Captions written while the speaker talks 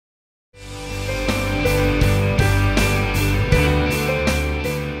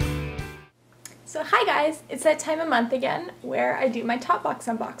Hi guys, it's that time of month again where I do my Topbox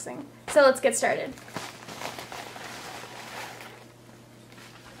unboxing. So let's get started.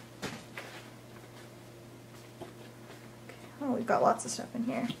 Oh, we've got lots of stuff in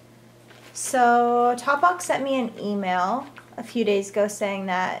here. So Topbox sent me an email a few days ago saying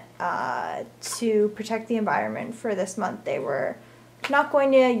that to protect the environment for this month they were not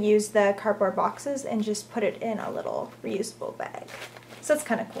going to use the cardboard boxes and just put it in a little reusable bag. So that's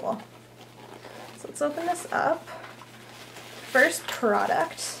kind of cool. So let's open this up. First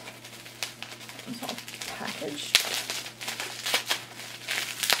product. It's all packaged.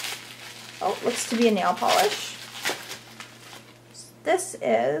 Oh, looks to be a nail polish. This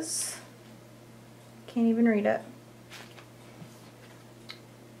is, can't even read it.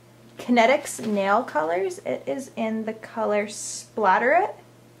 Kinetics Nail Colors. It is in the color Splatter It.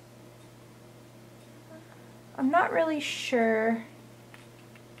 I'm not really sure.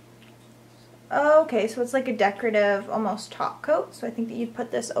 Oh, okay, so it's like a decorative, almost top coat. So I think that you'd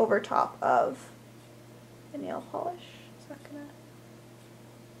put this over top of the nail polish. Is that gonna...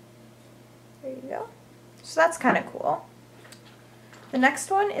 There you go. So that's kind of cool. The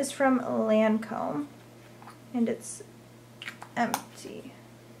next one is from Lancome, and it's empty.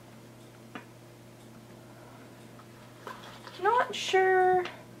 Not sure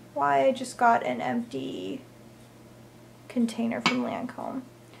why I just got an empty container from Lancome.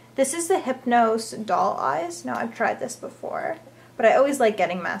 This is the Hypnose Doll Eyes. Now, I've tried this before, but I always like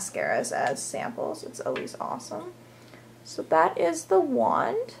getting mascaras as samples. It's always awesome. So that is the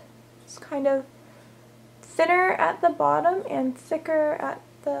wand. It's kind of thinner at the bottom and thicker at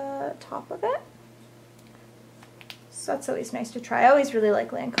the top of it. So that's always nice to try. I always really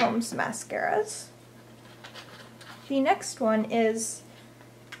like Lancome's mascaras. The next one is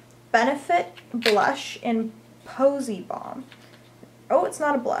Benefit Blush in Posy Balm. Oh, it's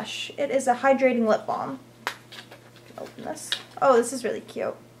not a blush. It is a hydrating lip balm. Open this. Oh, this is really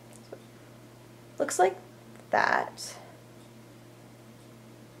cute. Looks like that.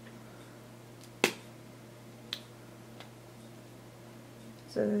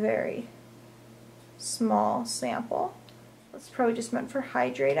 It's a very small sample. It's probably just meant for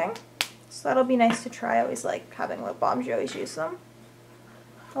hydrating. So that'll be nice to try. I always like having lip balms. You always use them.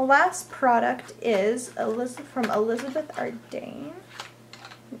 The last product is from Elizabeth Arden.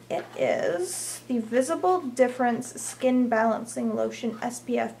 It is the Visible Difference Skin Balancing Lotion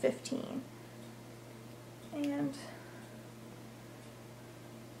SPF 15. And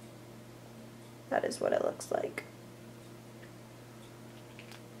that is what it looks like.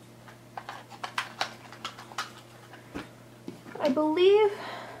 I believe,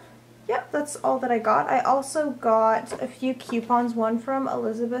 yep, that's all that I got. I also got a few coupons, one from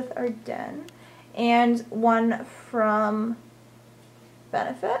Elizabeth Arden and one from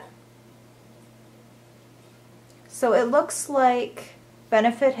Benefit. So it looks like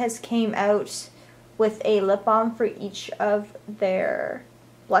Benefit has came out with a lip balm for each of their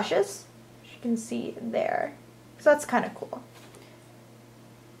blushes, as you can see there. So that's kind of cool.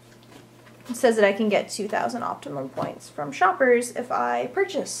 It says that I can get 2,000 optimum points from shoppers if I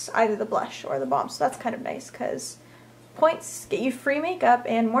purchase either the blush or the balm. So that's kind of nice because points get you free makeup,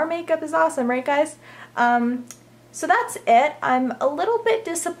 and more makeup is awesome, right guys? So that's it. I'm a little bit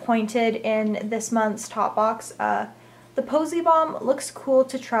disappointed in this month's Topbox. The Posy Balm looks cool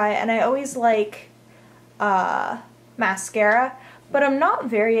to try, and I always like mascara, but I'm not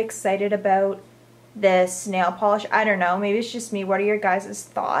very excited about this nail polish. I don't know, maybe it's just me. What are your guys'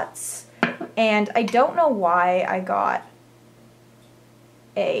 thoughts? And I don't know why I got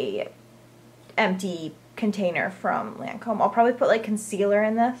a empty container from Lancome. I'll probably put like concealer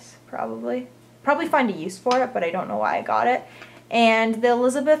in this, probably find a use for it, but I don't know why I got it. And the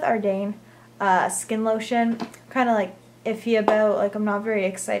Elizabeth Arden skin lotion, kind of like iffy about, like I'm not very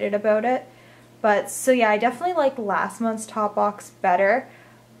excited about it. But so yeah, I definitely like last month's Topbox better,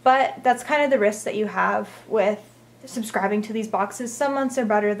 but that's kind of the risk that you have with subscribing to these boxes. Some months are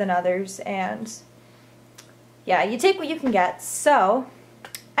better than others, and yeah, you take what you can get. So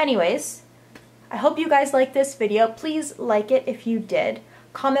anyways, I hope you guys liked this video. Please like it if you did.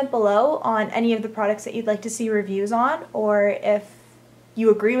 Comment below on any of the products that you'd like to see reviews on, or if you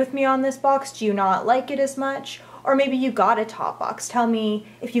agree with me on this box, do you not like it as much, or maybe you got a Topbox. Tell me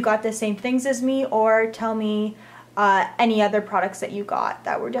if you got the same things as me, or tell me any other products that you got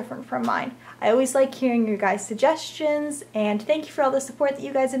that were different from mine. I always like hearing your guys' suggestions, and thank you for all the support that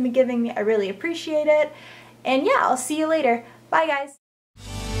you guys have been giving me. I really appreciate it. And yeah, I'll see you later. Bye guys!